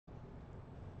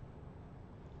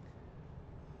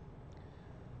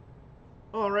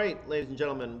All right, ladies and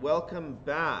gentlemen, welcome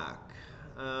back.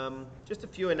 Just a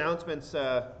few announcements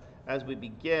as we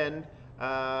begin.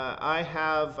 I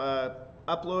have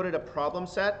uploaded a problem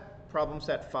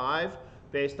set 5,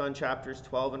 based on chapters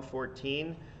 12 and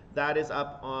 14. That is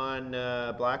up on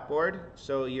Blackboard,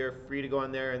 so you're free to go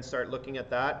on there and start looking at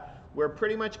that. We're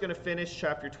pretty much going to finish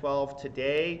chapter 12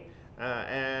 today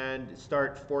and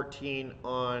start 14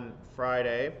 on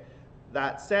Friday.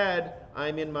 That said,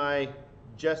 I'm in my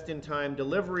just-in-time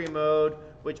delivery mode,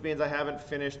 which means I haven't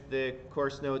finished the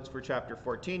course notes for chapter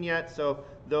 14 yet, so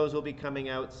those will be coming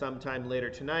out sometime later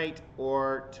tonight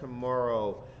or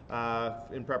tomorrow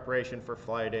in preparation for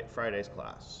Friday's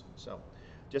class. So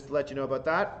just to let you know about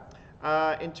that.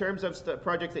 In terms of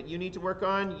projects that you need to work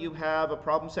on, you have a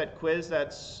problem set quiz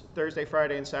that's Thursday,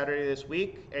 Friday, and Saturday this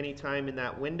week, anytime in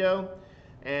that window.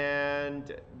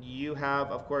 And you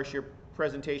have, of course, your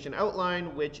presentation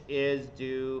outline, which is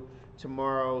due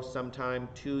tomorrow sometime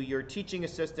to your teaching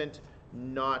assistant,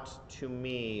 not to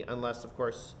me, unless, of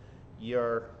course,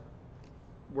 you're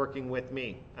working with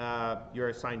me. You're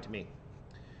assigned to me,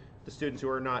 the students who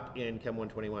are not in Chem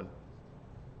 121.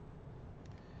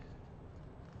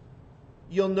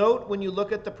 You'll note when you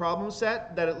look at the problem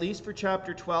set that at least for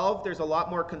chapter 12, there's a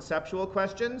lot more conceptual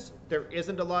questions. There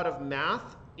isn't a lot of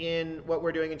math in what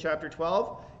we're doing in chapter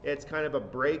 12. It's kind of a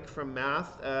break from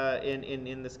math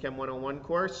in this Chem 101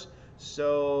 course.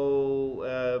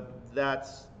 So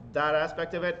that's that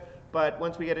aspect of it. But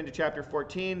once we get into chapter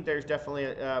 14, there's definitely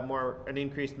an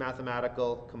increased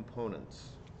mathematical component.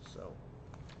 So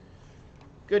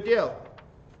good deal.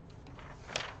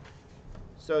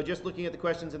 So just looking at the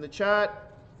questions in the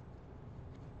chat,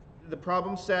 the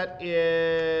problem set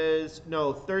is,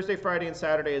 no, Thursday, Friday, and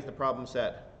Saturday is the problem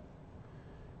set.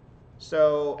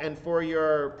 So, and for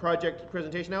your project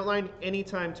presentation outline,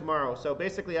 anytime tomorrow. So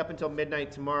basically up until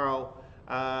midnight tomorrow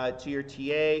to your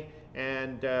TA,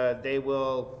 and they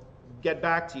will get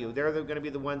back to you. They're going to be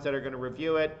the ones that are going to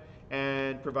review it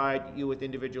and provide you with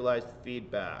individualized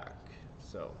feedback.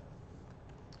 So,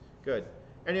 good.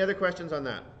 Any other questions on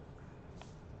that?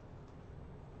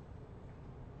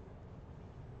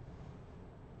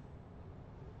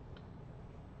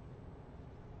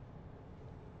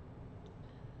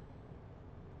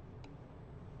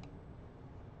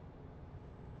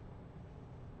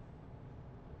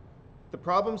 The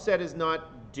problem set is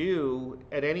not due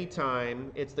at any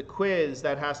time. It's the quiz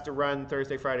that has to run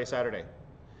Thursday, Friday, Saturday.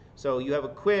 So you have a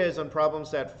quiz on problem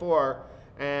set 4,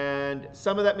 and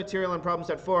some of that material on problem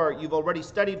set 4 you've already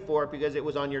studied for because it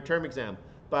was on your term exam.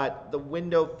 But the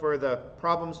window for the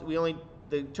problems,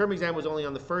 the term exam was only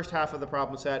on the first half of the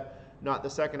problem set, not the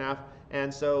second half,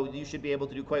 and so you should be able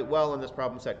to do quite well on this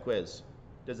problem set quiz.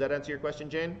 Does that answer your question,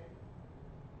 Jane?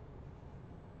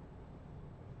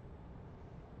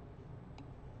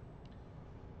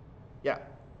 Yeah,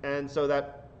 and so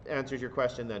that answers your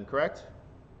question then, correct?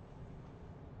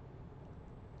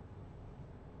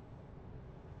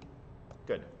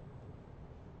 Good.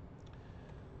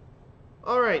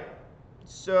 All right,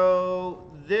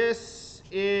 so this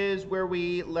is where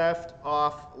we left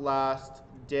off last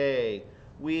day.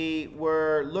 We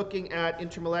were looking at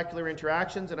intermolecular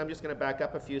interactions, and I'm just going to back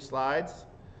up a few slides.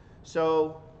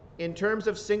 So in terms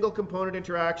of single component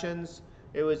interactions,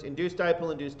 it was induced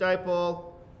dipole,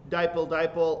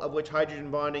 dipole-dipole, of which hydrogen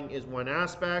bonding is one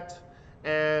aspect,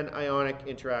 and ionic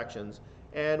interactions.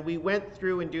 And we went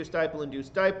through induced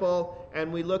dipole,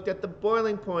 and we looked at the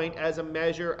boiling point as a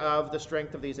measure of the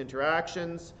strength of these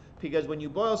interactions, because when you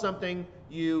boil something,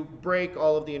 you break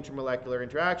all of the intermolecular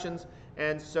interactions.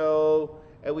 And so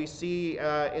we see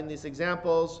in these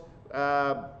examples,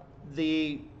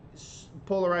 the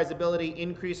polarizability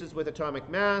increases with atomic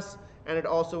mass, and it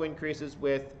also increases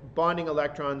with bonding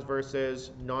electrons versus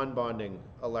non-bonding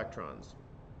electrons.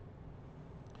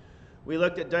 We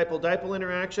looked at dipole-dipole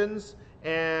interactions,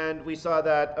 and we saw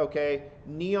that, okay,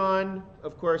 neon,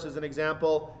 of course, as an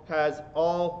example, has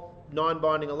all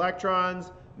non-bonding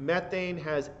electrons. Methane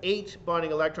has 8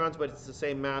 bonding electrons, but it's the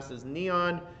same mass as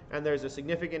neon, and there's a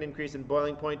significant increase in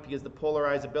boiling point because the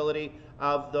polarizability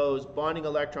of those bonding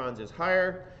electrons is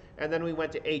higher. And then we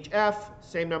went to HF,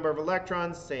 same number of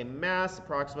electrons, same mass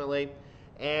approximately,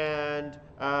 and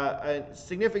a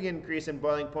significant increase in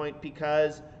boiling point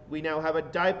because we now have a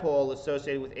dipole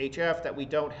associated with HF that we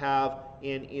don't have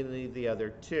in any of the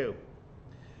other two.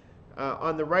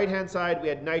 On the right-hand side, we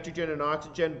had nitrogen and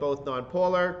oxygen, both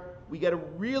nonpolar. We get a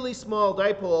really small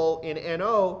dipole in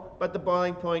NO, but the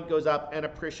boiling point goes up an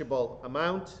appreciable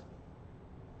amount.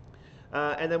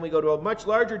 And then we go to a much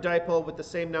larger dipole with the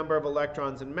same number of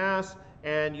electrons and mass,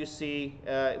 and you see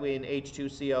in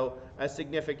H2CO a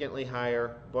significantly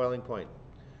higher boiling point.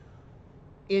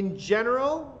 In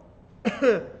general,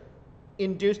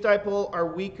 induced dipole are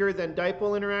weaker than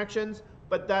dipole interactions,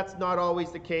 but that's not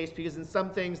always the case, because in some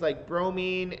things like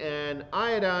bromine and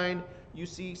iodine, you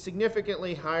see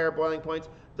significantly higher boiling points.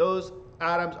 Those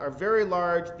atoms are very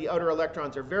large, the outer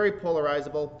electrons are very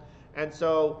polarizable, and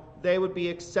so they would be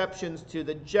exceptions to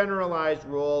the generalized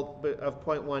rule of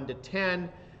 0.1 to 10,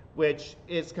 which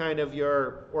is kind of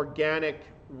your organic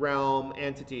realm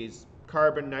entities: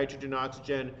 carbon, nitrogen,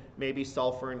 oxygen, maybe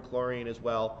sulfur and chlorine as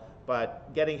well.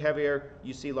 But getting heavier,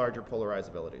 you see larger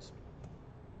polarizabilities.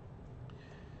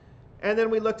 And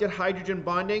then we looked at hydrogen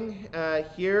bonding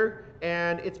here,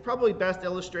 and it's probably best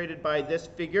illustrated by this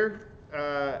figure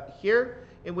here,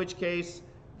 in which case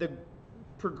the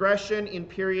progression in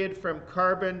period from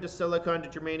carbon to silicon to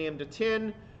germanium to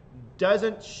tin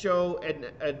doesn't show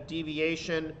a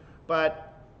deviation but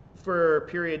for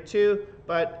period 2,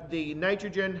 but the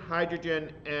nitrogen,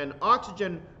 hydrogen, and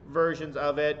oxygen versions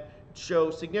of it show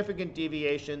significant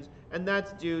deviations, and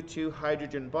that's due to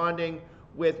hydrogen bonding,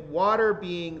 with water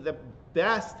being the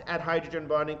best at hydrogen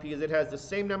bonding because it has the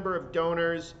same number of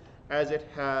donors as it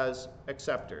has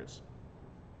acceptors.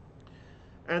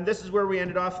 And this is where we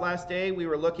ended off last day. We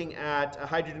were looking at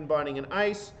hydrogen bonding in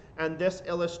ice, and this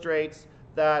illustrates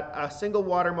that a single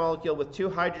water molecule with 2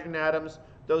 hydrogen atoms,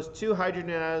 those 2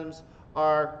 hydrogen atoms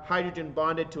are hydrogen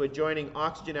bonded to adjoining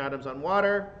oxygen atoms on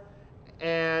water,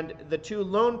 and the 2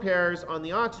 lone pairs on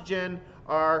the oxygen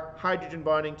are hydrogen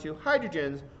bonding to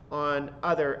hydrogens on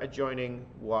other adjoining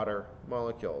water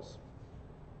molecules.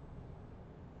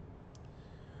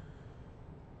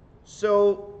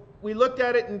 So we looked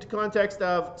at it in the context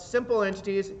of simple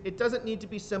entities. It doesn't need to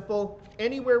be simple.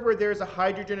 Anywhere where there's a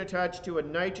hydrogen attached to a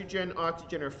nitrogen,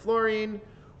 oxygen, or fluorine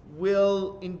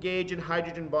will engage in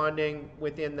hydrogen bonding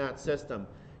within that system.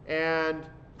 And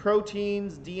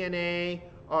proteins, DNA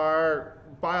are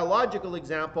biological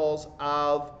examples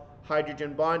of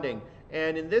hydrogen bonding.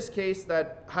 And in this case,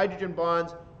 that hydrogen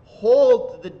bonds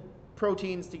hold the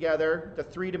proteins together, the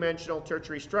 3-dimensional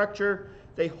tertiary structure.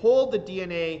 They hold the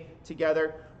DNA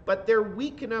together, but they're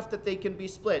weak enough that they can be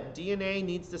split. DNA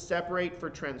needs to separate for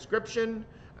transcription,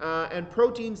 and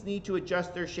proteins need to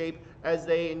adjust their shape as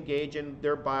they engage in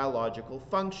their biological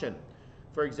function.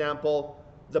 For example,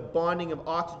 the bonding of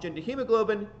oxygen to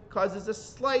hemoglobin causes a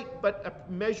slight but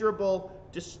a measurable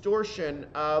distortion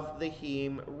of the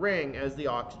heme ring as the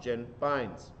oxygen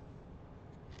binds.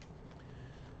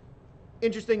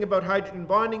 Interesting about hydrogen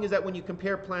bonding is that when you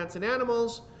compare plants and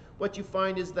animals, what you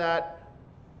find is that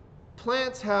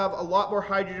plants have a lot more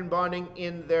hydrogen bonding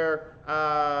in their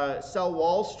cell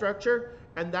wall structure,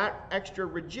 and that extra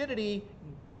rigidity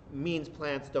means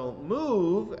plants don't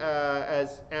move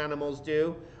as animals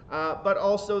do, but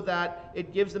also that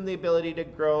it gives them the ability to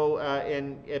grow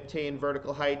and obtain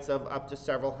vertical heights of up to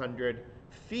several hundred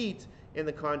feet in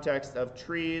the context of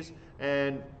trees,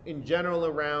 and in general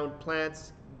around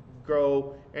plants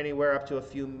grow anywhere up to a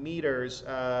few meters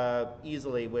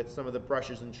easily with some of the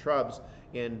brushes and shrubs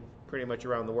in pretty much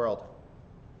around the world.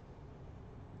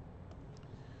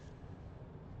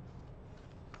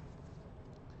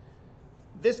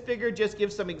 This figure just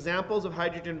gives some examples of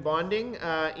hydrogen bonding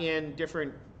in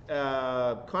different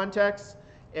contexts.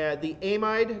 The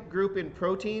amide group in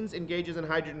proteins engages in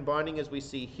hydrogen bonding as we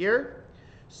see here.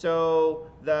 So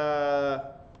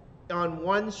on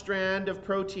one strand of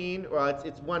protein, well,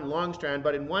 it's one long strand,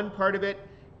 but in one part of it,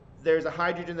 there's a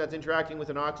hydrogen that's interacting with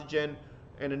an oxygen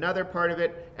and another part of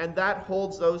it, and that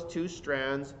holds those 2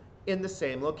 strands in the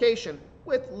same location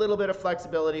with a little bit of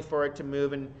flexibility for it to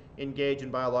move and engage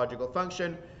in biological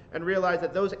function. And realize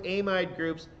that those amide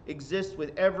groups exist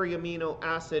with every amino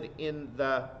acid in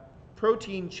the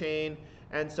protein chain,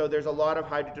 and so there's a lot of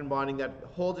hydrogen bonding that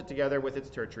holds it together with its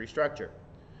tertiary structure.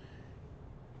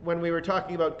 When we were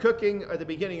talking about cooking at the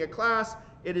beginning of class,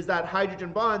 it is that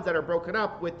hydrogen bonds that are broken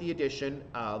up with the addition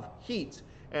of heat.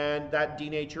 And that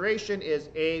denaturation is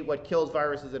what kills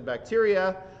viruses and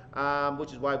bacteria,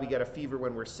 which is why we get a fever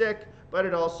when we're sick, but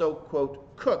it also,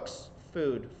 quote, cooks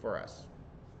food for us.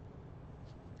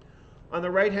 On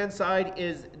the right-hand side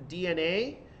is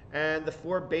DNA, and the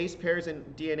 4 base pairs in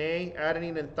DNA,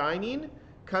 adenine and thymine,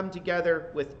 come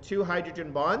together with 2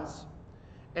 hydrogen bonds,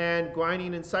 and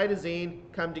guanine and cytosine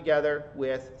come together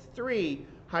with 3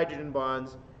 hydrogen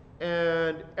bonds,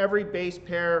 and every base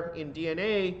pair in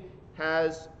DNA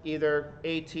has either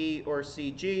AT or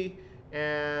CG,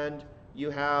 and you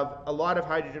have a lot of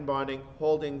hydrogen bonding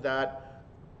holding that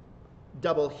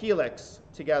double helix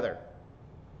together.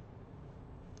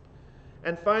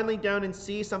 And finally, down in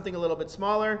C, something a little bit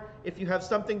smaller, if you have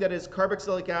something that is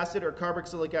carboxylic acid or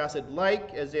carboxylic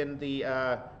acid-like, as in the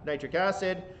nitric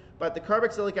acid, but the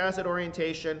carboxylic acid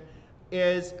orientation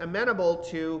is amenable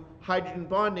to hydrogen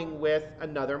bonding with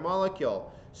another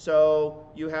molecule. So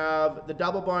you have the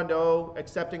double bond O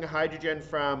accepting a hydrogen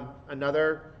from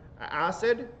another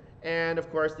acid, and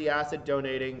of course the acid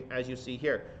donating, as you see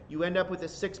here. You end up with a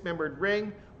 6-membered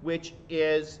ring, which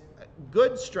is a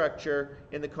good structure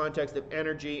in the context of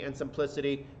energy and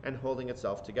simplicity and holding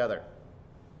itself together.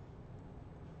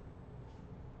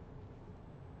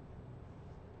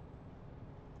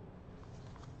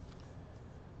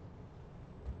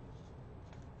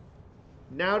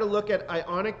 Now to look at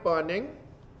ionic bonding.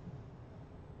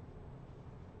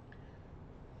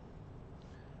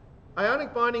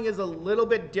 Ionic bonding is a little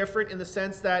bit different in the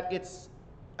sense that it's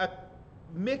a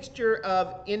mixture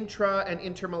of intra and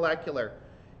intermolecular.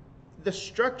 The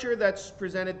structure that's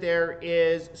presented there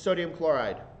is sodium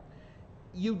chloride.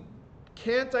 You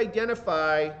can't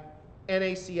identify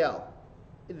NaCl.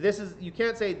 You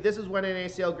can't say this is one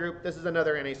NaCl group, this is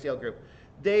another NaCl group.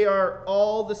 They are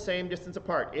all the same distance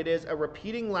apart. It is a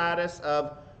repeating lattice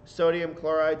of sodium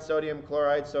chloride, sodium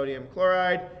chloride, sodium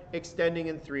chloride, extending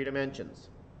in 3 dimensions.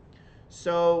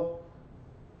 So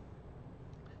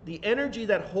the energy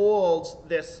that holds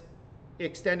this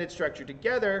extended structure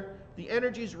together, the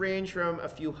energies range from a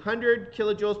few hundred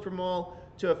kilojoules per mole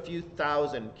to a few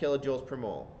thousand kilojoules per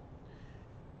mole.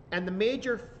 And the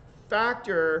major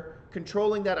factor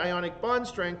controlling that ionic bond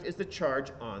strength is the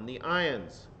charge on the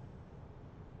ions.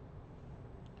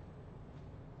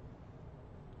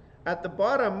 At the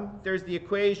bottom, there's the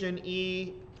equation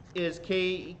E is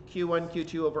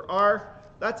KQ1Q2 over R.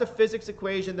 That's a physics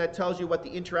equation that tells you what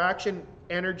the interaction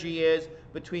energy is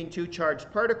between 2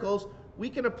 charged particles.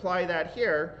 We can apply that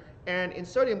here. And in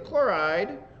sodium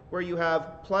chloride, where you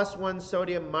have +1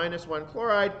 sodium, -1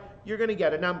 chloride, you're going to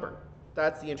get a number.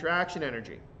 That's the interaction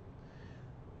energy.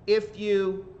 If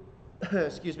you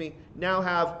now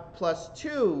have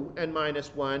 +2 and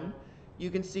 -1, you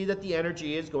can see that the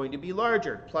energy is going to be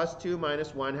larger. +2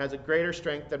 -1 has a greater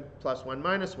strength than +1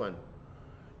 -1.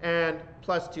 And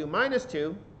 +2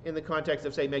 -2, in the context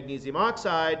of, say, magnesium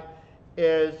oxide,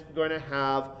 is going to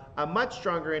have a much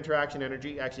stronger interaction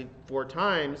energy, actually 4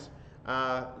 times,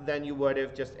 than you would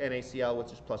if just NaCl,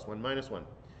 which is +1 -1.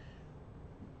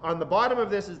 On the bottom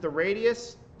of this is the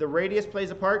radius. The radius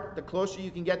plays a part. The closer you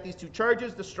can get these 2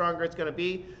 charges, the stronger it's going to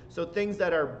be. So things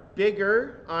that are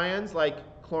bigger ions, like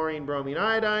chlorine, bromine,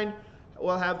 iodine,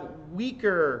 will have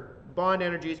weaker bond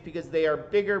energies because they are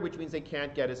bigger, which means they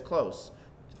can't get as close,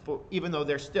 even though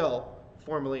they're still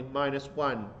formally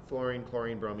 -1 fluorine,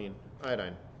 chlorine, bromine,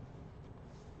 iodine.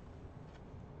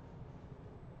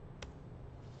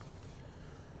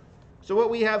 So what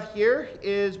we have here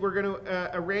is we're going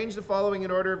to arrange the following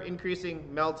in order of increasing,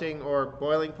 melting, or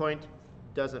boiling point.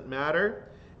 Doesn't matter.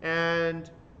 And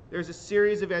there's a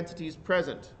series of entities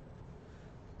present.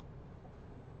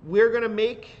 We're going to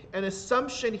make an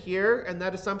assumption here, and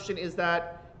that assumption is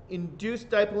that induced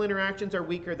dipole interactions are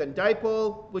weaker than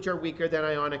dipole, which are weaker than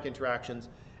ionic interactions.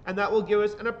 And that will give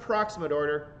us an approximate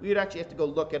order. We would actually have to go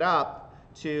look it up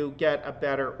to get a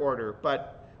better order.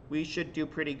 But we should do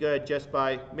pretty good just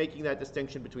by making that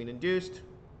distinction between induced,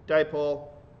 dipole,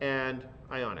 and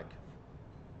ionic.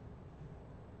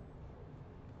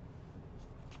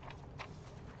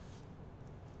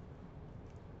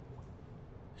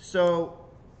 So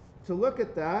to look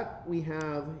at that, we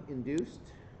have induced,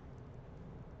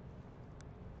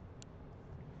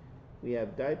 we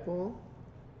have dipole,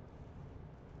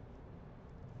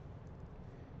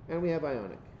 and we have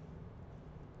ionic.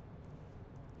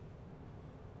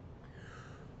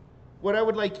 What I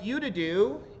would like you to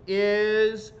do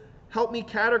is help me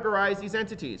categorize these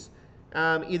entities,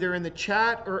 either in the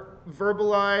chat or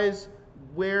verbalize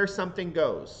where something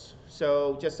goes.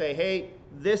 So just say, hey,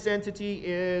 this entity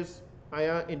is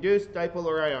induced, dipole,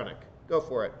 or ionic. Go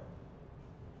for it.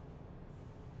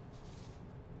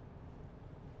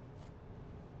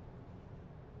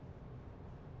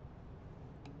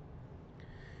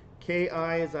 Ki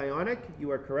is ionic.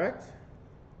 You are correct.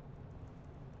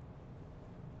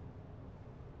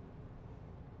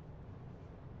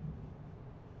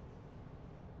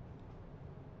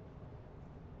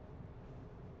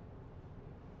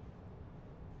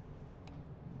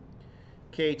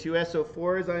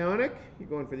 K2SO4 is ionic. You're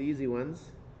going for the easy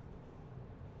ones.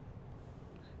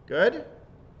 Good.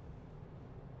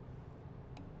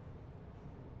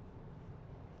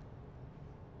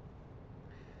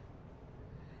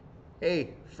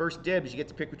 Hey, first dibs, you get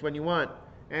to pick which one you want.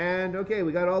 And okay,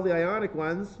 we got all the ionic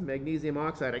ones. Magnesium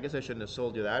oxide, I guess I shouldn't have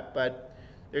sold you that, but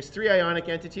there's 3 ionic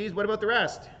entities. What about the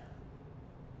rest?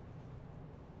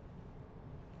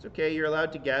 It's okay, you're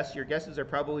allowed to guess. Your guesses are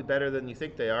probably better than you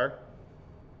think they are.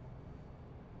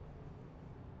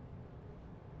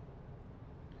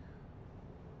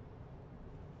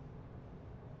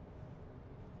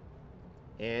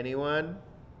 Anyone?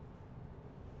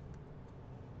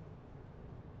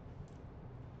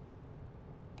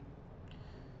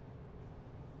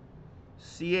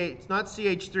 It's not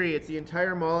CH3, it's the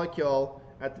entire molecule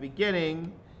at the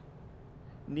beginning.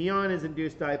 Neon is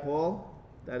induced dipole.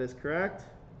 That is correct.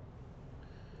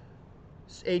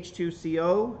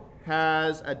 H2CO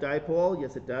has a dipole.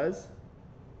 Yes, it does.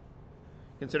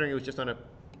 Considering it was just on a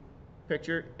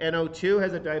picture. NO2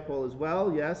 has a dipole as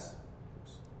well. Yes.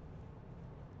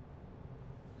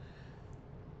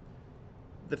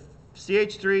 The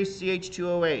CH3,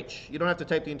 CH2OH. You don't have to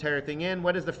type the entire thing in.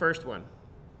 What is the first one?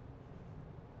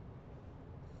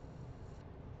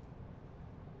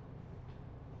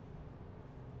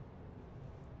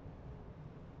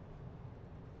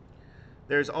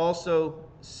 There's also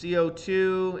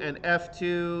CO2 and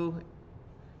F2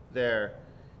 there.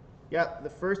 Yeah, the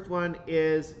first one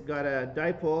is got a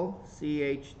dipole,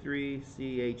 CH3,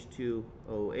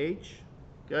 CH2OH.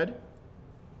 Good.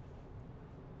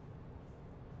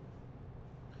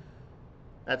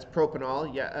 That's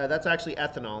propanol. Yeah, that's actually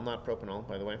ethanol, not propanol,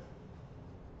 by the way.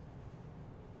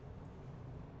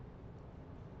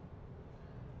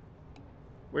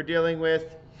 We're dealing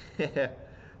with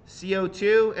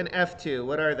CO2 and F2.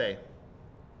 What are they?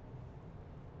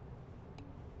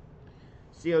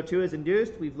 CO2 is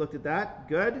induced. We've looked at that.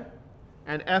 Good.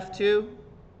 And F2?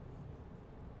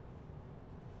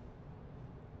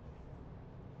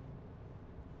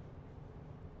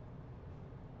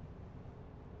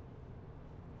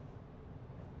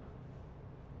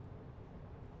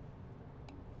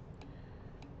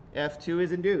 F2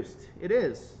 is induced. It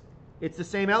is. It's the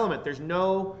same element. There's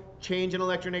no change in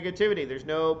electronegativity. There's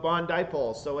no bond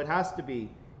dipole, so it has to be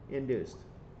induced.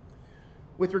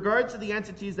 With regards to the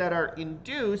entities that are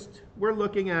induced, we're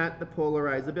looking at the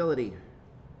polarizability.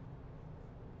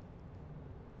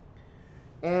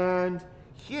 And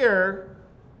here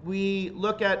we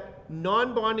look at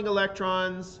non-bonding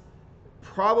electrons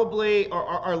probably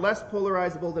are less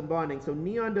polarizable than bonding. So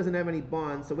neon doesn't have any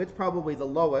bonds, so it's probably the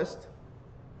lowest.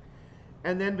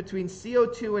 And then between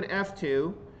CO2 and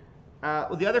F2,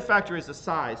 well, the other factor is the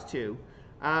size too.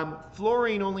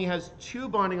 Fluorine only has 2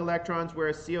 bonding electrons,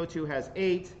 whereas CO2 has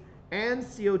 8, and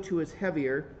CO2 is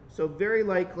heavier, so very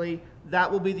likely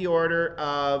that will be the order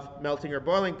of melting or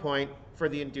boiling point for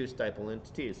the induced dipole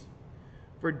entities.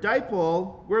 For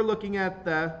dipole, we're looking at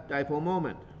the dipole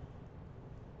moment.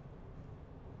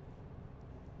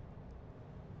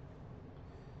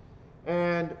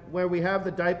 And where we have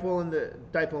the dipole and the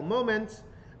dipole moment,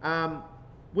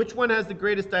 which one has the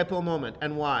greatest dipole moment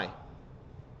and why?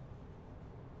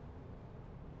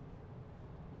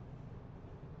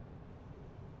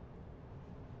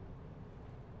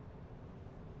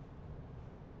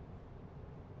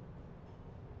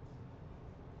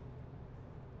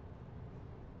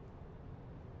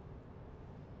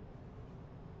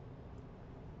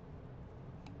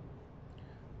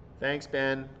 Thanks,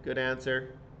 Ben. Good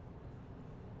answer.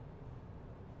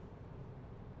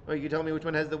 Oh, you can tell me which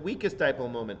one has the weakest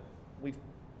dipole moment. We've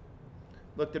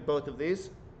looked at both of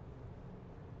these.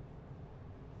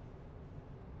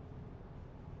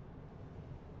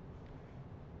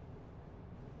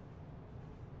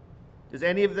 Does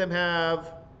any of them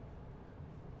have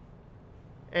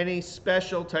any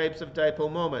special types of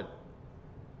dipole moment?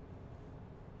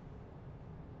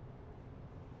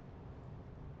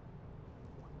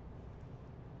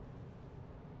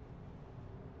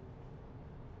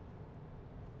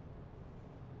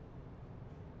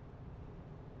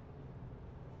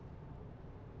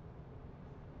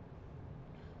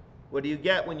 What do you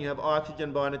get when you have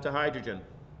oxygen bonded to hydrogen?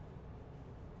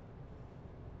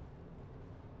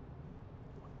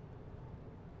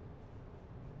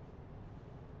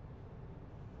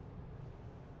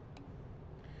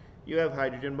 You have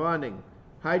hydrogen bonding.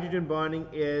 Hydrogen bonding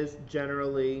is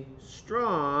generally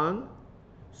strong,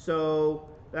 so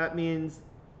that means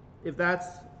if that's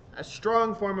a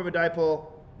strong form of a dipole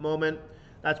moment,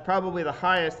 that's probably the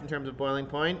highest in terms of boiling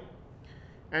point.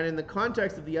 And in the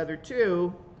context of the other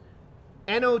two,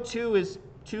 NO2 is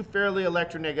 2 fairly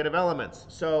electronegative elements.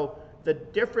 So the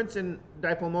difference in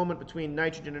dipole moment between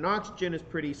nitrogen and oxygen is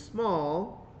pretty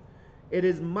small. It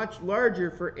is much larger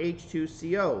for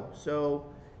H2CO. So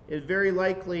it's very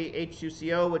likely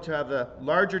H2CO, which have a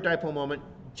larger dipole moment,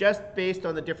 just based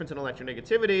on the difference in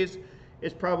electronegativities,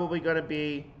 is probably going to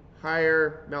be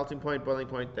higher melting point, boiling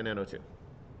point than NO2.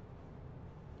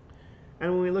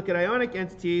 And when we look at ionic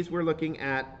entities, we're looking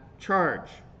at charge.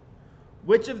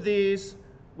 Which of these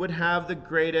would have the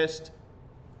greatest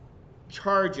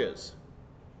charges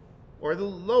or the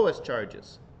lowest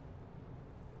charges?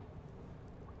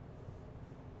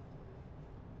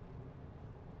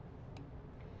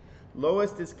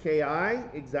 lowest is Ki,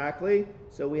 exactly.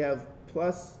 So we have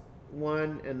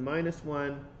 +1 and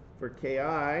 -1 for Ki.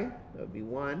 That would be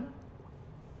 1.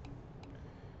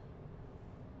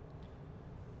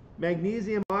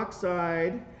 Magnesium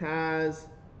oxide has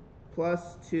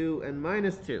 +2 and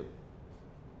 -2.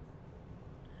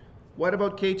 What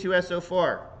about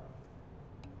K2SO4?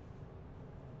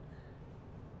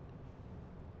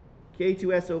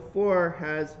 K2SO4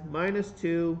 has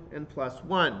 -2 and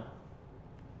 +1.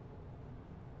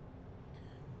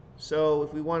 So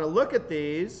if we want to look at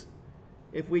these,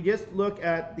 if we just look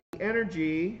at the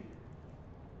energy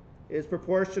is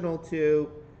proportional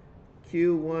to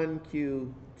Q1,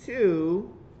 Q2,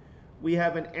 we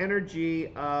have an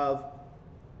energy of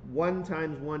 1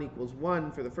 times 1 equals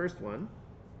 1 for the first one.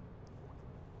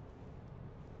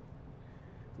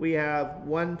 We have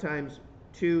 1 times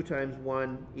 2 times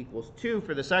 1 equals 2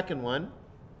 for the second one.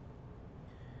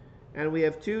 And we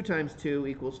have 2 times 2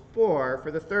 equals 4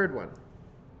 for the third one.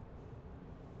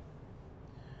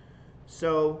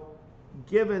 So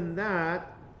given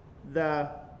that, the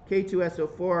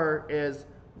K2SO4 is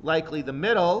likely the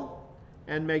middle,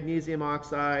 and magnesium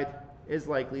oxide is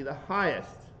likely the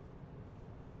highest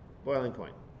boiling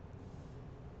point.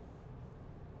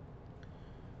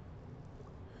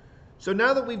 So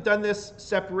now that we've done this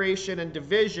separation and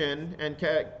division and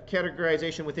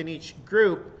categorization within each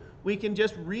group, we can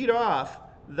just read off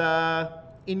the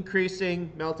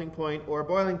increasing melting point or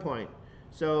boiling point.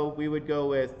 So we would go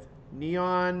with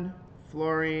neon,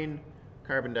 fluorine,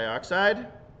 carbon dioxide,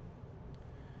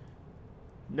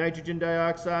 nitrogen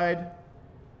dioxide,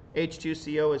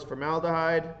 H2CO is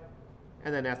formaldehyde,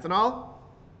 and then ethanol,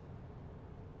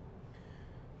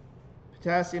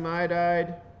 potassium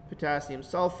iodide, potassium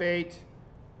sulfate,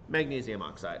 magnesium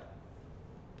oxide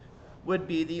would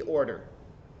be the order.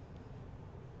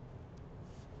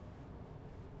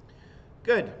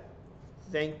 Good.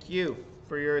 Thank you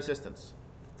for your assistance.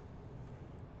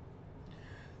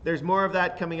 There's more of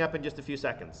that coming up in just a few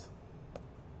seconds.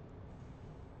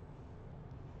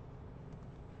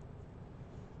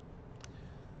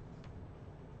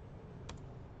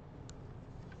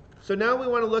 So now we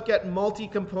want to look at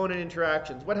multi-component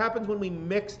interactions. What happens when we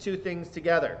mix two things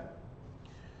together?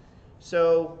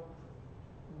 So,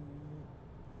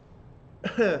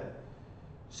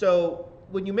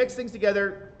 when you mix things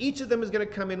together, each of them is going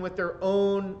to come in with their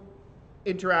own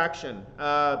interaction.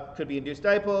 Could be induced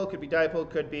dipole, could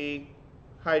be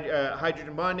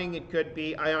hydrogen bonding, it could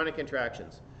be ionic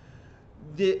interactions.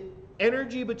 The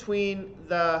energy between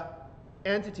the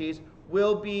entities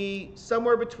will be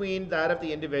somewhere between that of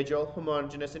the individual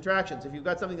homogeneous interactions. If you've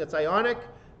got something that's ionic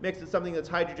mixed with something that's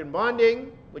hydrogen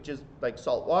bonding, which is like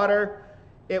salt water,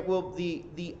 it will the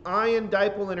ion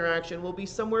dipole interaction will be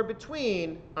somewhere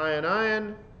between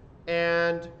ion-ion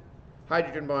and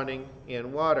hydrogen bonding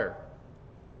in water.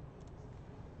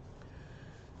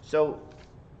 So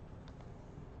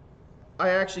I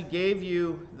actually gave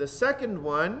you the second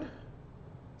one,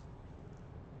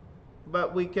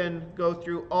 but we can go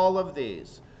through all of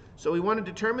these. So we want to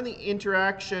determine the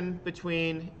interaction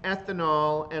between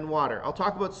ethanol and water. I'll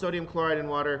talk about sodium chloride in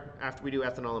water after we do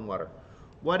ethanol and water.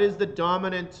 What is the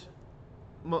dominant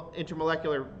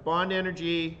intermolecular bond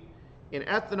energy in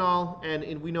ethanol?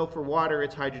 And we know for water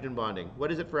it's hydrogen bonding.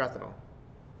 What is it for ethanol?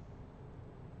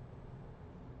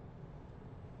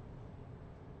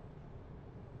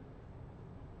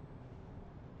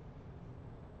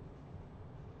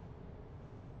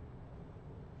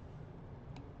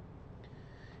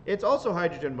 It's also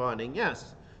hydrogen bonding,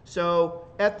 yes. So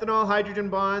ethanol hydrogen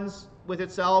bonds with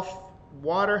itself,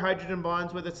 water hydrogen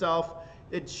bonds with itself.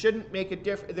 It shouldn't make a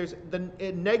difference.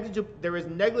 There is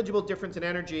negligible difference in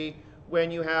energy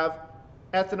when you have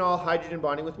ethanol hydrogen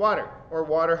bonding with water or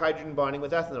water hydrogen bonding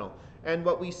with ethanol. And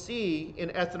what we see in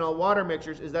ethanol water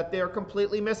mixtures is that they are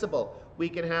completely miscible. We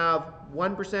can have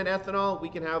 1% ethanol, we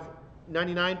can have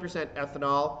 99%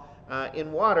 ethanol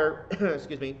in water,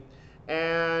 excuse me,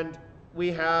 and we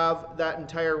have that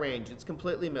entire range. It's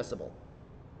completely miscible.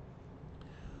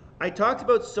 I talked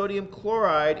about sodium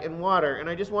chloride in water, and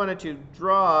I just wanted to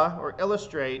draw or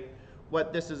illustrate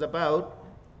what this is about.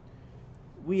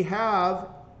 We have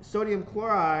sodium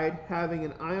chloride having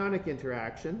an ionic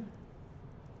interaction,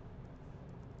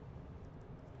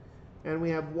 and we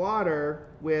have water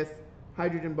with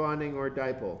hydrogen bonding or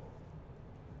dipole.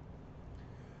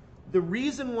 The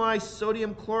reason why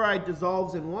sodium chloride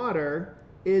dissolves in water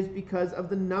is because of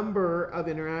the number of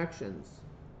interactions.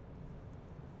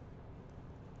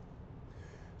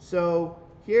 So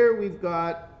here we've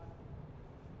got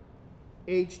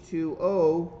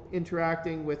H2O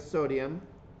interacting with sodium,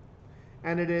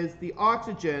 and it is the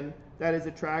oxygen that is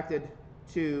attracted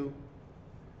to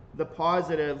the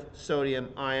positive sodium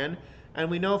ion. And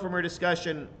we know from our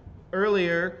discussion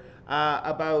earlier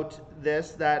about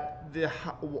this that the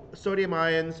sodium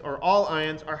ions, or all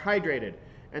ions, are hydrated.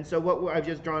 And so what I've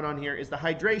just drawn on here is the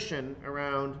hydration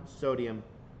around sodium.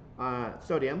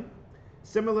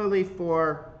 Similarly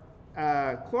for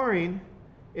chlorine,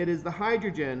 it is the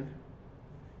hydrogen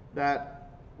that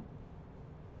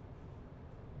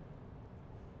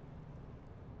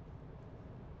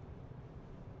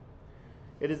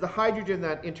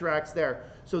interacts there.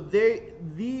 So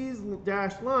these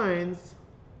dashed lines,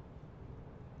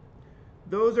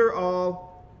 those are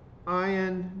all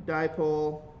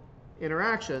ion-dipole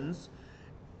interactions.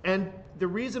 And the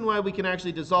reason why we can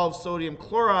actually dissolve sodium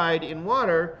chloride in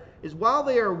water is, while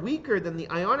they are weaker than the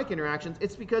ionic interactions,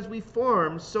 it's because we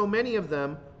form so many of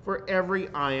them for every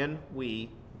ion we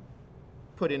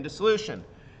put into solution.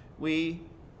 We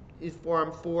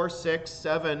form 4, 6,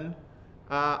 7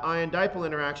 ion-dipole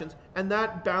interactions, and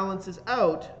that balances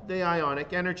out the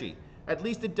ionic energy. At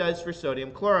least it does for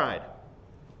sodium chloride.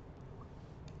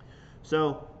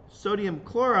 So sodium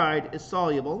chloride is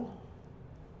soluble.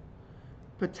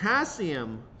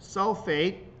 Potassium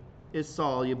sulfate is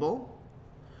soluble.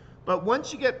 But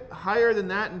once you get higher than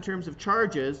that in terms of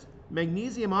charges,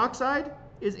 magnesium oxide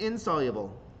is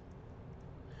insoluble.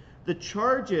 The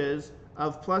charges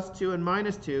of +2 and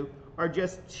 -2 are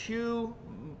just too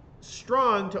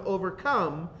strong to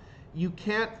overcome. You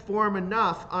can't form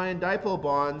enough ion-dipole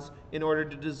bonds in order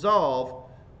to dissolve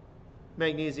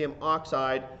magnesium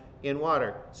oxide in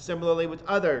water. Similarly with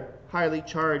other highly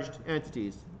charged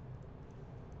entities.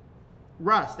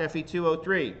 Rust,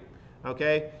 Fe2O3,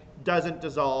 okay, doesn't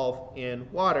dissolve in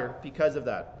water because of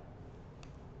that.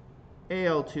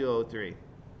 Al2O3,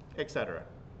 etc.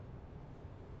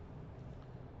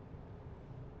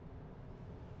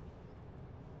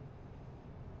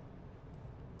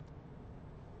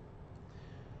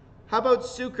 How about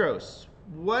sucrose?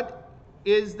 What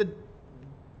is the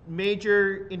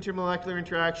major intermolecular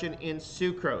interaction in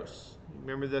sucrose?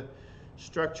 Remember the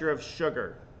structure of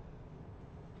sugar.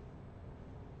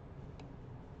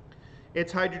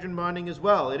 It's hydrogen bonding as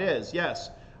well. It is, yes.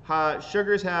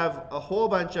 Sugars have a whole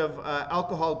bunch of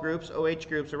alcohol groups, OH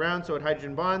groups around, so it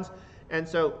hydrogen bonds. And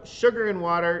so sugar in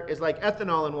water is like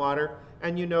ethanol in water,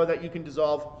 and you know that you can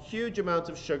dissolve huge amounts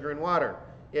of sugar in water.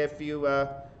 If you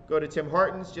go to Tim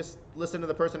Hortons, just listen to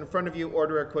the person in front of you,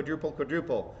 order a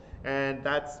quadruple, and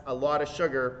that's a lot of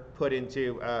sugar put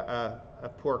into a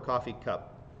poor coffee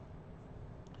cup.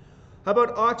 How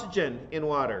about oxygen in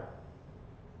water?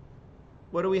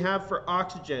 What do we have for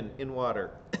oxygen in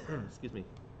water? Excuse me.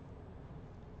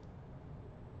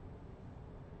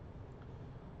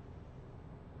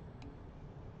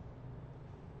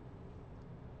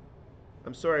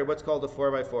 I'm sorry, what's called a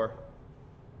 4x4?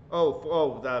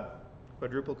 Oh, the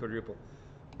quadruple.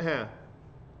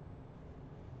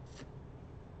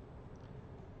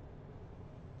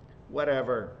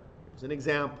 Whatever. It's an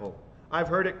example. I've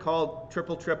heard it called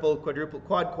triple, quadruple,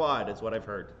 quad is what I've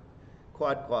heard.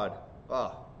 Quad.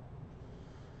 Oh.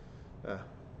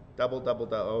 Double.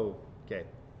 Oh, okay.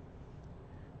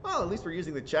 Well, at least we're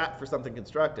using the chat for something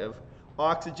constructive.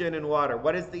 Oxygen and water.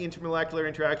 What is the intermolecular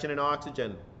interaction in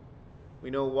oxygen? We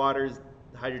know water's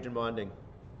hydrogen bonding.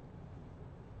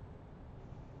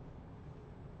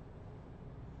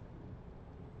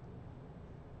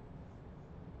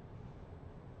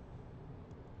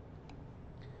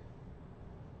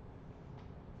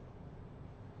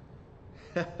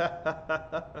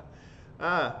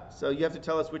 So you have to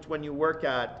tell us which one you work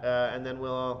at, and then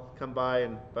we'll all come by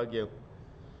and bug you.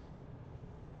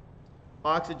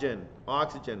 Oxygen,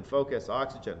 focus,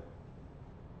 oxygen.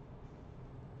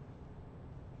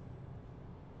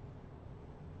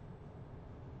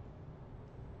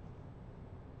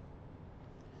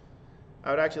 I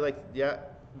would actually like, yeah,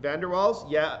 van der Waals,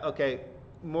 yeah, okay.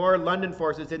 More London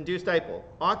forces, induced dipole.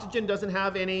 Oxygen doesn't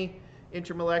have any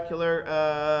intermolecular,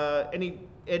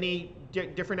 any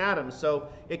different atoms, so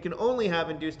it can only have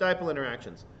induced dipole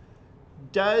interactions.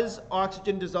 Does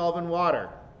oxygen dissolve in water?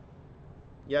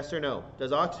 Yes or no?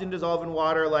 Does oxygen dissolve in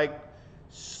water like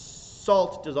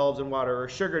salt dissolves in water or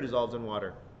sugar dissolves in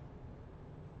water?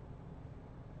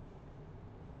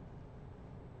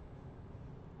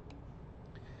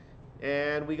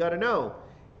 And we got to know.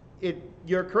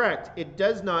 You're correct. It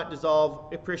does not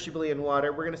dissolve appreciably in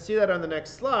water. We're going to see that on the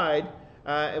next slide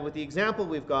with the example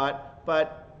we've got.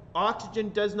 But oxygen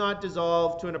does not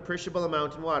dissolve to an appreciable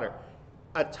amount in water.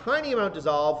 A tiny amount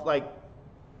dissolve, like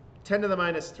 10 to the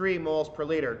minus 3 moles per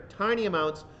liter. Tiny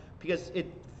amounts because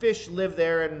fish live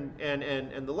there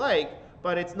and the like.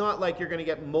 But it's not like you're going to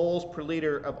get moles per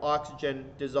liter of oxygen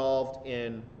dissolved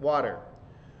in water.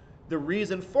 The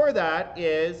reason for that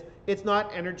is it's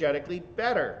not energetically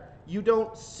better. You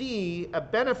don't see a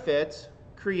benefit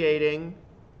creating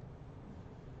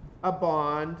a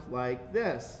bond like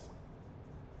this.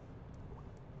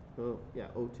 Oh, yeah,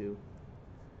 O2.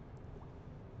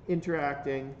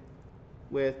 Interacting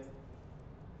with,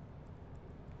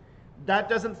 that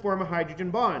doesn't form a hydrogen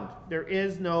bond. There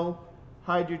is no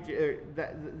hydrogen,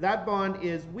 that bond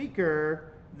is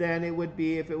weaker than it would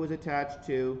be if it was attached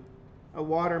to a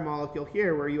water molecule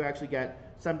here, where you actually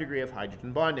get some degree of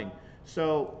hydrogen bonding.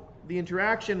 So the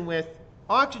interaction with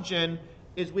oxygen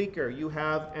is weaker. You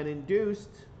have an induced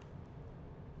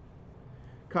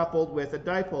coupled with a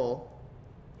dipole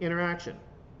interaction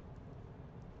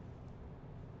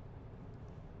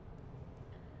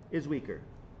is weaker.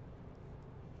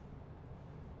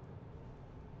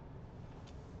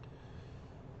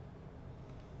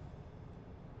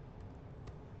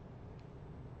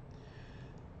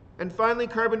 And finally,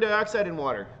 carbon dioxide in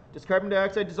water. Does carbon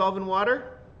dioxide dissolve in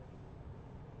water?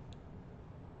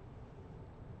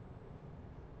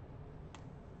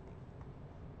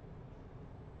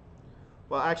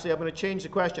 Well, actually, I'm going to change the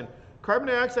question. Carbon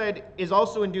dioxide is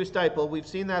also induced dipole. We've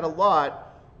seen that a lot.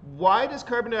 Why does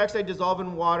carbon dioxide dissolve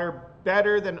in water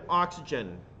better than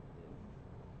oxygen?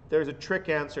 There's a trick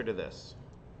answer to this.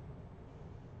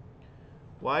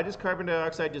 Why does carbon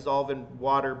dioxide dissolve in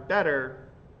water better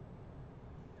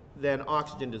than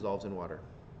oxygen dissolves in water?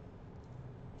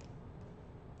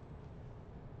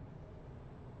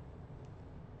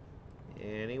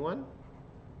 Anyone?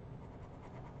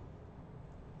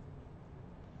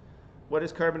 What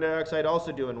does carbon dioxide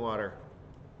also do in water?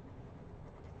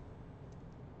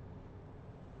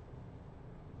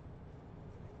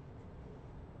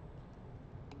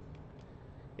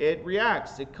 It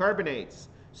reacts, it carbonates.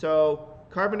 So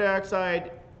carbon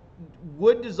dioxide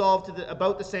would dissolve to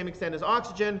about the same extent as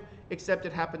oxygen, except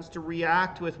it happens to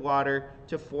react with water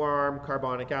to form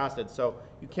carbonic acid. So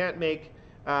you can't make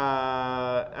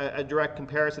a direct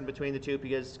comparison between the two,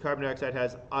 because carbon dioxide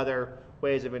has other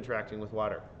ways of interacting with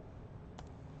water.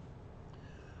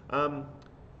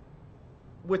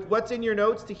 With what's in your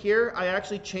notes to here, I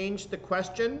actually changed the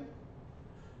question.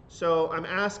 So I'm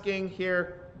asking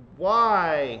here,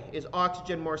 why is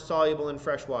oxygen more soluble in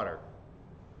fresh water?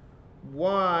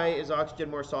 Why is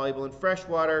oxygen more soluble in fresh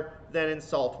water than in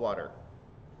salt water?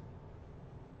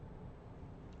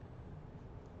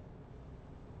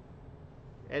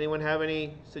 Anyone have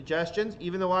any suggestions?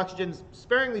 Even though oxygen's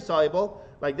sparingly soluble,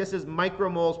 like this is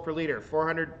micromoles per liter,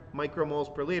 400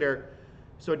 micromoles per liter,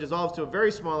 so it dissolves to a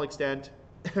very small extent.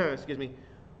 Excuse me.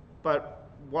 But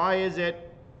why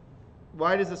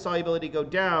does the solubility go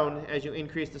down as you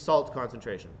increase the salt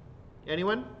concentration?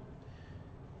 Anyone?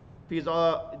 Because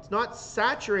it's not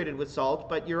saturated with salt,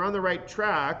 but you're on the right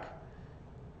track.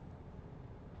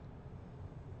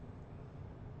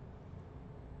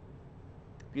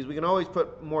 Because we can always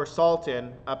put more salt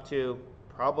in, up to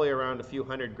probably around a few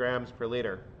hundred grams per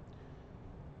liter.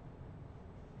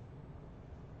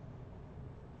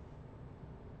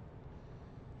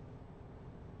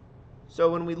 So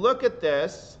when we look at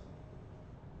this,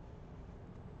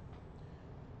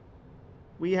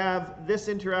 we have this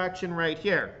interaction right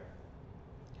here.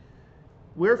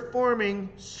 We're forming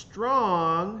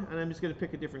strong, and I'm just going to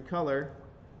pick a different color,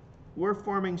 we're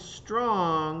forming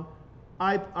strong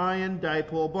ion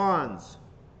dipole bonds,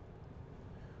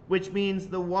 which means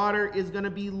the water is going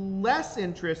to be less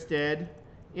interested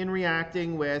in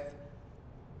reacting with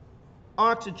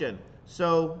oxygen.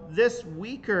 So this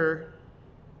weaker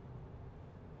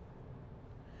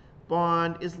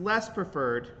bond is less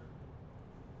preferred,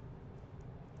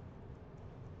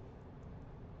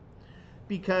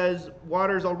 because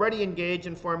water is already engaged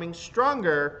in forming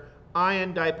stronger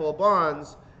ion dipole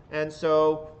bonds, and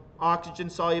so oxygen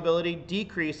solubility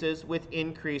decreases with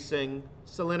increasing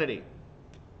salinity.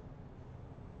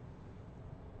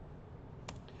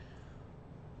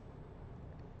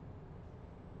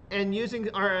 And using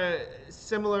our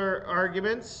similar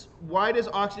arguments, why does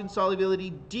oxygen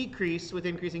solubility decrease with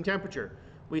increasing temperature?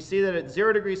 We see that at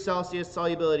 0 degrees Celsius,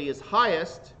 solubility is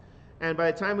highest, and by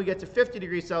the time we get to 50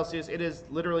 degrees Celsius, it is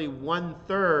literally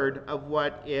 1/3 of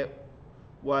what it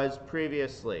was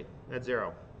previously at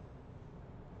 0.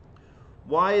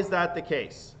 Why is that the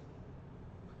case?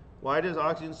 Why does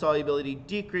oxygen solubility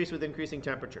decrease with increasing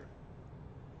temperature?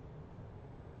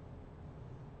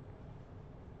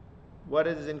 What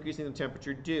does increasing the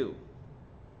temperature do?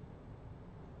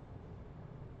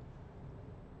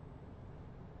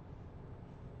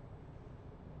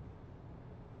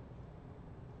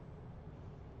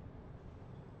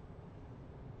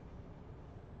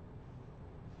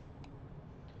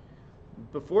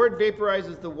 before it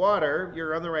vaporizes the water,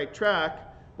 you're on the right track.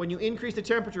 When you increase the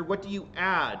temperature, what do you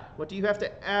add? What do you have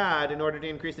to add in order to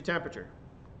increase the temperature?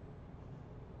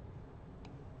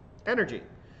 Energy.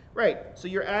 Right, so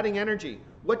you're adding energy.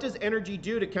 What does energy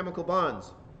do to chemical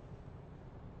bonds?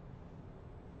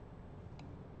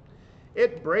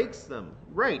 It breaks them.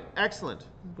 Right, excellent.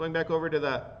 Going back over to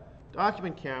the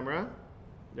document camera,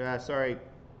 sorry,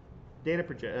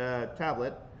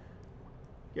 tablet.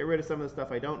 Get rid of some of the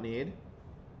stuff I don't need.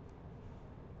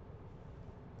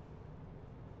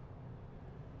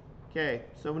 Okay,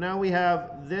 so now we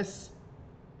have this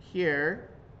here.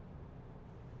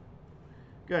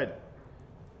 Good.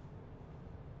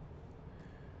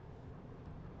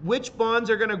 Which bonds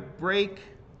are going to break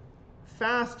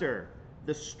faster?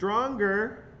 The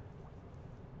stronger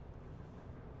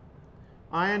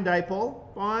ion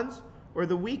dipole bonds or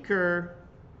the weaker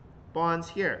bonds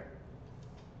here?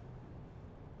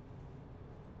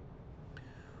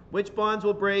 Which bonds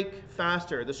will break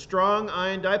faster? The strong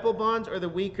ion dipole bonds or the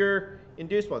weaker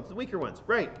induced bonds? The weaker ones,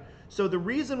 right. So the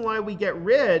reason why we get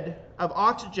rid of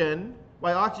oxygen,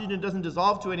 why oxygen doesn't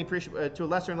dissolve to a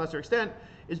lesser and lesser extent,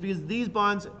 is because these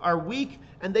bonds are weak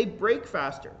and they break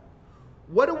faster.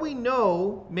 What do we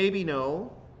know,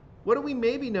 what do we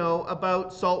maybe know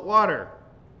about salt water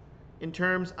in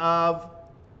terms of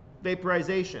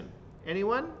vaporization?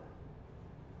 Anyone?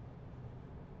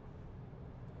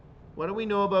 What do we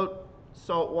know about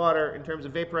salt water in terms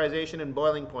of vaporization and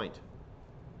boiling point?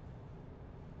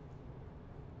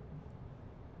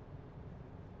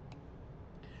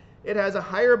 It has a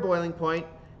higher boiling point,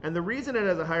 and the reason it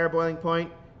has a higher boiling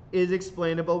point is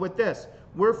explainable with this.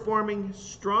 We're forming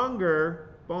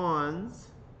stronger bonds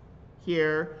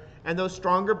here, and those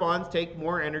stronger bonds take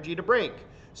more energy to break.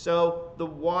 So the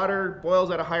water boils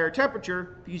at a higher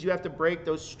temperature because you have to break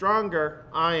those stronger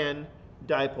ion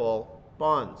dipole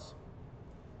bonds.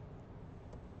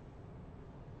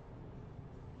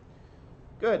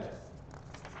 Good.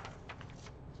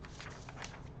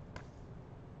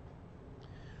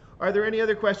 Are there any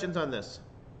other questions on this?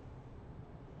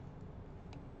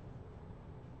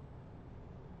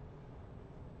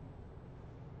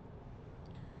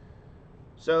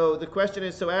 So the question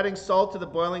is, so adding salt to the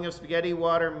boiling of spaghetti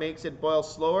water makes it boil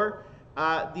slower.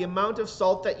 The amount of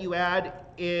salt that you add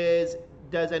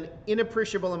does an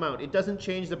inappreciable amount. It doesn't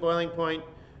change the boiling point,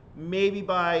 maybe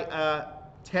by a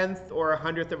 10th or a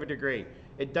 100th of a degree.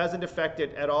 It doesn't affect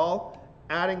it at all.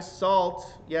 Adding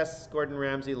salt, yes, Gordon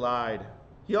Ramsay lied.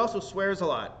 He also swears a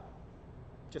lot,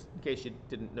 just in case you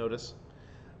didn't notice.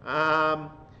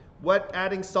 What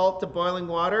adding salt to boiling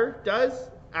water does,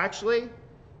 actually,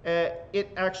 it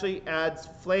actually adds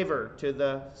flavor to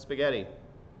the spaghetti.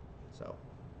 So,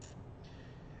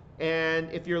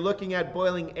 and if you're looking at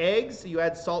boiling eggs, you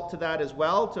add salt to that as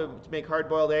well to make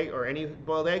hard-boiled egg or any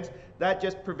boiled eggs. That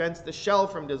just prevents the shell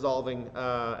from dissolving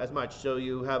as much. So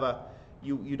you have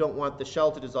you don't want the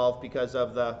shell to dissolve because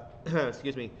of the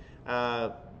excuse me,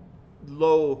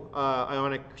 low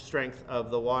ionic strength of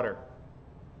the water.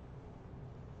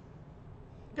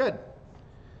 Good.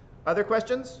 Other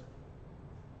questions?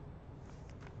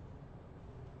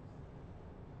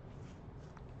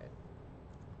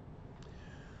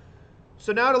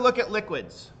 So now to look at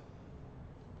liquids.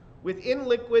 Within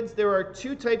liquids, there are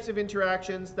two types of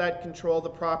interactions that control the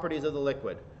properties of the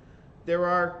liquid. There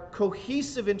are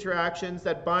cohesive interactions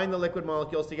that bind the liquid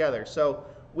molecules together. So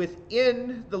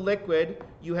within the liquid,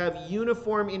 you have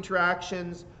uniform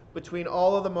interactions between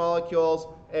all of the molecules.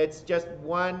 It's just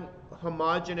one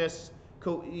homogeneous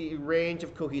range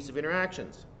of cohesive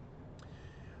interactions.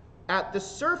 At the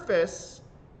surface,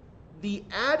 the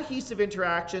adhesive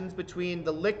interactions between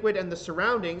the liquid and the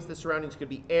surroundings could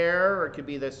be air or it could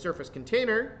be the surface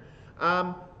container,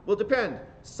 will depend.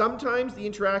 Sometimes the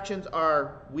interactions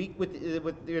are weak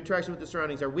the interaction with the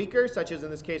surroundings are weaker, such as in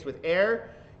this case with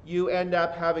air. You end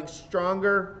up having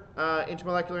stronger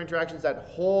intermolecular interactions that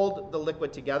hold the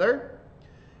liquid together.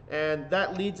 And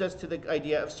that leads us to the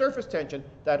idea of surface tension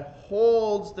that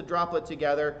holds the droplet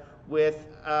together with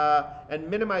and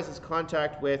minimizes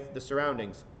contact with the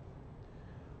surroundings.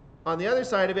 On the other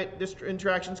side of it, these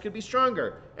interactions could be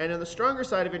stronger. And on the stronger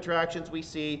side of interactions, we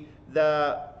see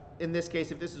in this case,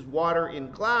 if this is water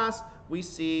in glass, we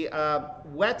see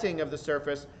wetting of the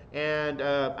surface and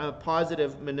a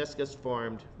positive meniscus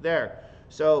formed there.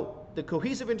 So the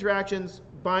cohesive interactions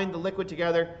bind the liquid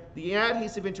together. The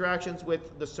adhesive interactions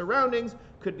with the surroundings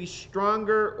could be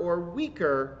stronger or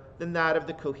weaker than that of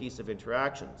the cohesive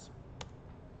interactions.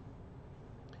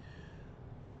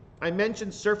 I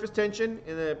mentioned surface tension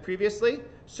previously.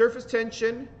 Surface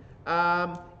tension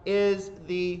is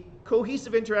the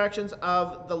cohesive interactions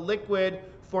of the liquid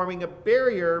forming a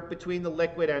barrier between the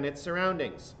liquid and its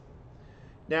surroundings.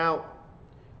 Now,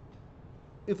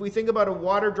 if we think about a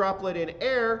water droplet in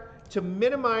air, to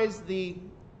minimize the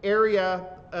area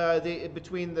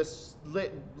between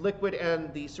the liquid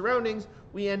and the surroundings,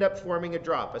 we end up forming a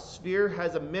drop. A sphere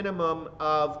has a minimum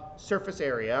of surface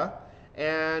area,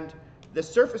 and the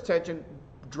surface tension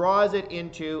draws it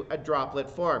into a droplet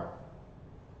form.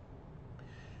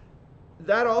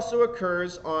 That also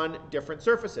occurs on different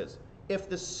surfaces. If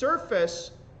the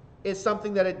surface is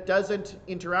something that it doesn't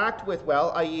interact with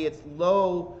well, i.e. it's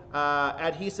low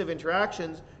adhesive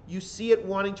interactions, you see it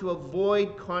wanting to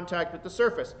avoid contact with the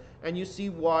surface, and you see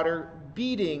water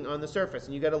beading on the surface,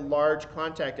 and you get a large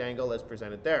contact angle as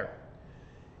presented there.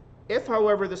 If,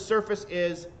 however, the surface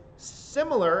is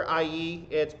similar, i.e.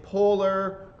 it's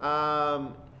polar,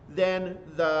 then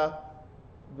the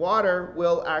water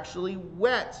will actually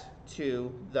wet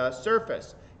to the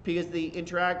surface, because the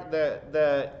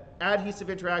adhesive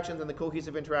interactions and the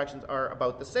cohesive interactions are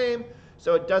about the same,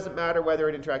 so it doesn't matter whether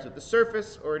it interacts with the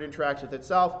surface or it interacts with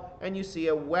itself, and you see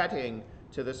a wetting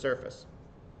to the surface.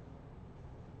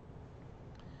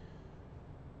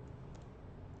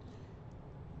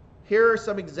 Here are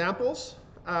some examples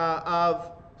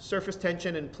of surface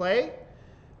tension in play.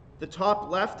 The top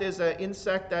left is an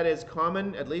insect that is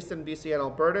common, at least in BC and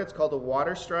Alberta. It's called a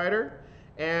water strider,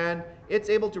 and it's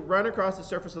able to run across the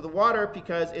surface of the water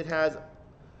because it has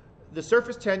the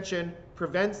surface tension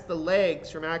prevents the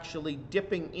legs from actually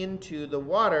dipping into the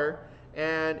water,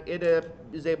 and it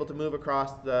is able to move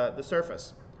across the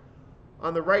surface.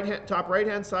 On the top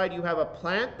right-hand side, you have a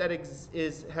plant that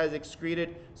has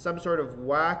excreted some sort of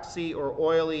waxy or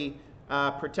oily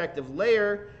protective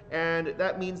layer, and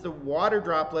that means the water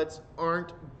droplets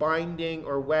aren't binding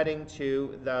or wetting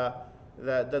to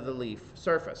the leaf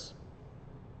surface.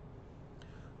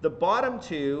 The bottom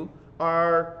two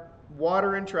are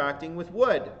water interacting with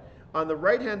wood. On the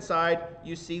right-hand side,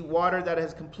 you see water that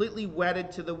has completely wetted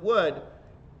to the wood.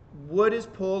 Wood is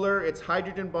polar, it's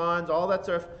hydrogen bonds, all that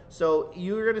stuff. So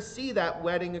you're going to see that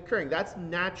wetting occurring. That's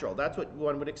natural. That's what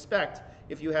one would expect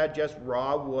if you had just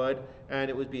raw wood and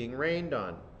it was being rained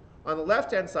on. On the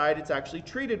left-hand side, it's actually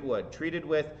treated wood, treated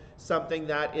with something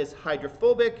that is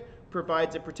hydrophobic,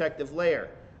 provides a protective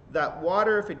layer. That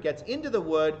water, if it gets into the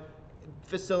wood,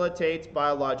 facilitates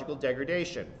biological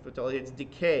degradation, facilitates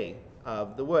decay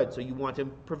of the wood. So you want to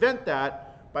prevent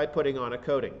that by putting on a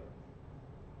coating.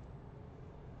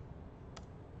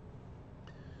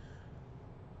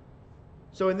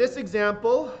 So in this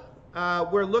example,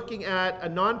 we're looking at a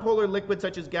nonpolar liquid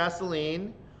such as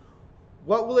gasoline.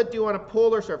 What will it do on a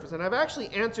polar surface? And I've actually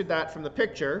answered that from the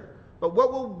picture, but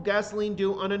what will gasoline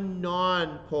do on a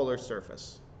non-polar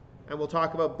surface? And we'll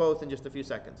talk about both in just a few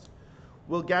seconds.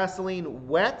 Will gasoline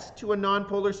wet to a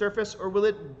nonpolar surface, or will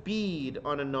it bead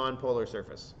on a nonpolar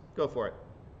surface? Go for it.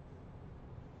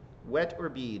 Wet or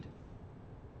bead?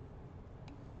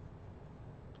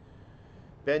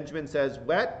 Benjamin says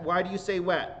wet. Why do you say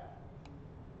wet?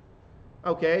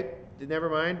 Okay, never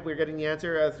mind. We're getting the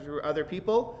answer through other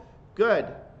people. Good.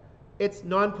 It's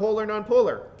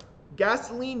nonpolar.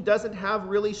 Gasoline doesn't have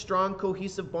really strong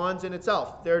cohesive bonds in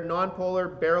itself. They're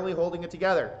nonpolar, barely holding it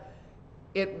together.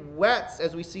 It wets,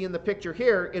 as we see in the picture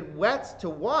here, it wets to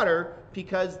water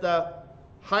because the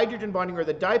hydrogen bonding, or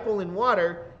the dipole in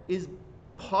water, is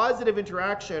positive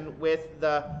interaction with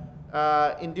the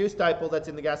induced dipole that's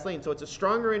in the gasoline. So it's a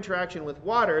stronger interaction with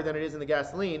water than it is in the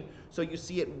gasoline. So you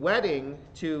see it wetting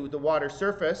to the water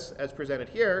surface as presented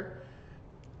here.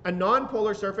 A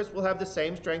nonpolar surface will have the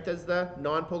same strength as the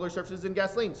nonpolar surfaces in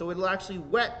gasoline. So it'll actually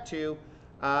wet to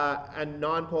a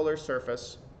nonpolar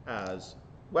surface as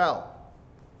well.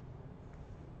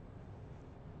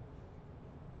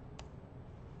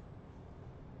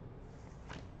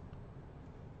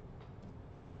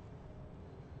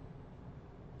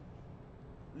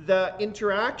 The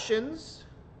interactions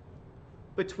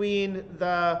between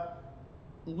the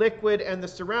liquid and the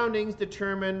surroundings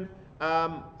determine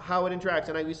how it interacts.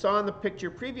 And we saw in the picture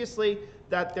previously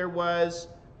that there was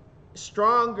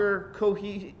stronger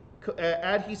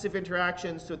adhesive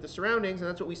interactions with the surroundings, and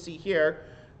that's what we see here.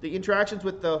 The interactions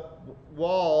with the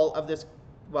wall of this,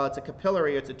 well, it's a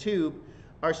capillary, it's a tube,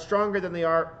 are stronger than they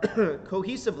are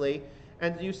cohesively,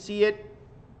 and you see it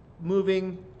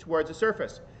moving towards the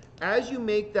surface. As you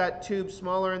make that tube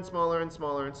smaller and smaller and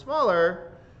smaller and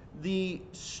smaller, the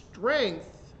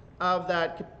strength of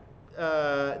that,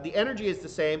 the energy is the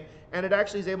same, and it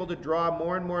actually is able to draw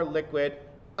more and more liquid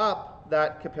up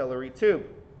that capillary tube.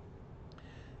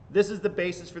 This is the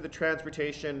basis for the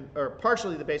transportation, or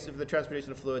partially the basis for the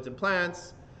transportation of fluids in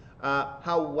plants,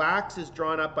 how wax is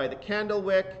drawn up by the candle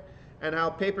wick, and how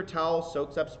paper towel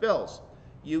soaks up spills.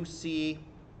 You see,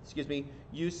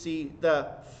 you see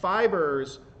the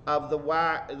fibers of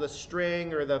the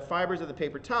string or the fibers of the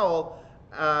paper towel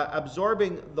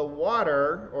absorbing the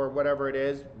water or whatever it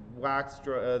is, wax,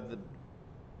 the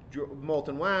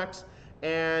molten wax,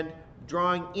 and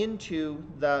drawing into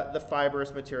the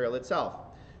fibrous material itself.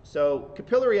 So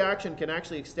capillary action can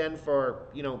actually extend for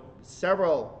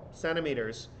several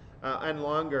centimeters and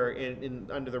longer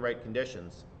under the right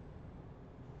conditions.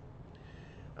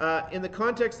 In the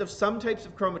context of some types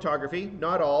of chromatography,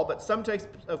 not all, but some types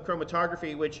of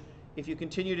chromatography, which if you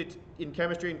continue in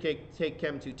chemistry and take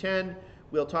Chem 210,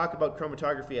 we'll talk about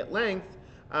chromatography at length,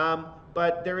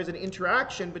 but there is an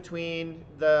interaction between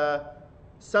the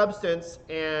substance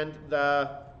and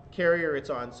the carrier it's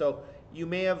on. So you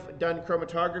may have done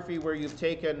chromatography where you've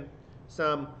taken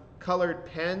some colored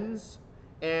pens,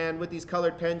 and with these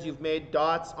colored pens you've made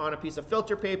dots on a piece of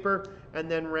filter paper and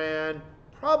then ran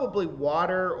probably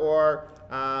water or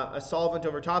a solvent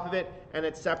over top of it, and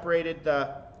it separated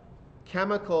the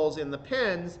chemicals in the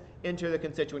pens into the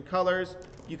constituent colors.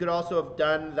 You could also have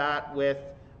done that with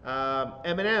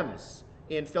M&Ms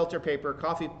in filter paper,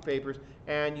 coffee papers,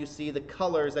 and you see the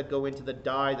colors that go into the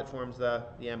dye that forms the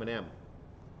M&M.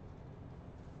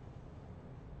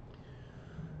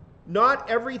 Not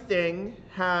everything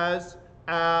has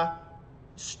a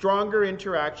stronger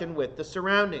interaction with the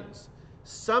surroundings.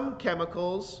 Some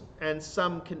chemicals and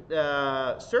some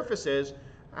surfaces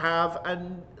have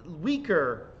a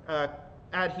weaker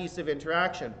adhesive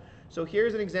interaction. So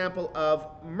here's an example of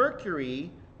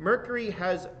mercury. Mercury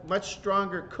has much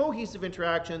stronger cohesive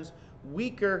interactions,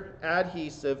 weaker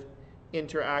adhesive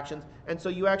interactions, and so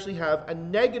you actually have a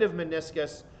negative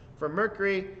meniscus for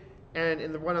mercury, and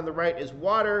in the one on the right is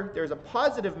water. There's a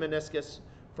positive meniscus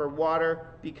for water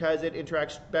because it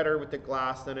interacts better with the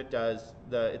glass than it does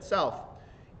itself.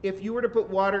 If you were to put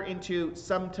water into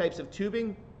some types of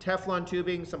tubing, Teflon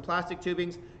tubing, some plastic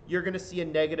tubings, you're going to see a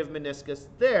negative meniscus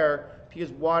there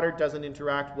because water doesn't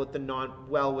interact with the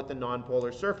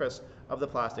nonpolar surface of the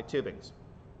plastic tubings.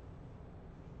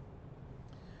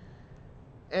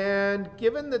 And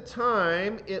given the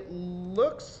time, it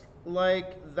looks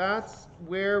like that's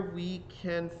where we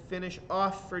can finish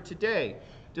off for today.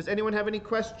 Does anyone have any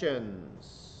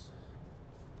questions?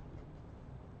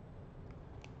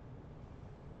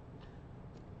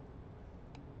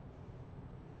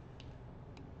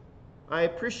 I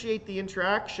appreciate the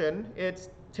interaction. It's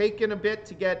taken a bit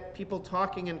to get people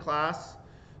talking in class,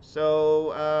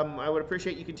 so I would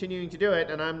appreciate you continuing to do it.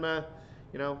 And I'm,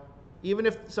 even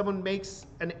if someone makes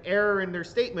an error in their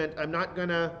statement, I'm not going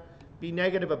to be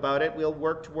negative about it. We'll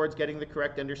work towards getting the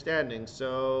correct understanding.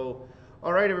 So,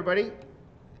 all right, everybody.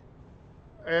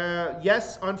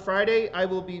 Yes, on Friday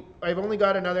I've only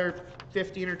got another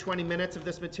 15 or 20 minutes of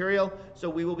this material, so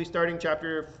we will be starting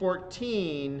chapter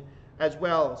 14 as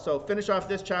well. So finish off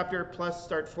this chapter plus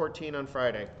start 14 on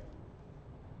Friday.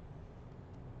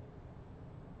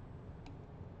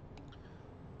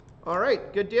 All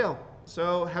right, good deal.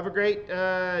 So have a great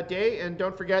day, and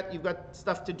don't forget you've got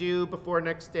stuff to do before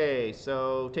next day.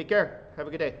 So take care. Have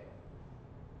a good day.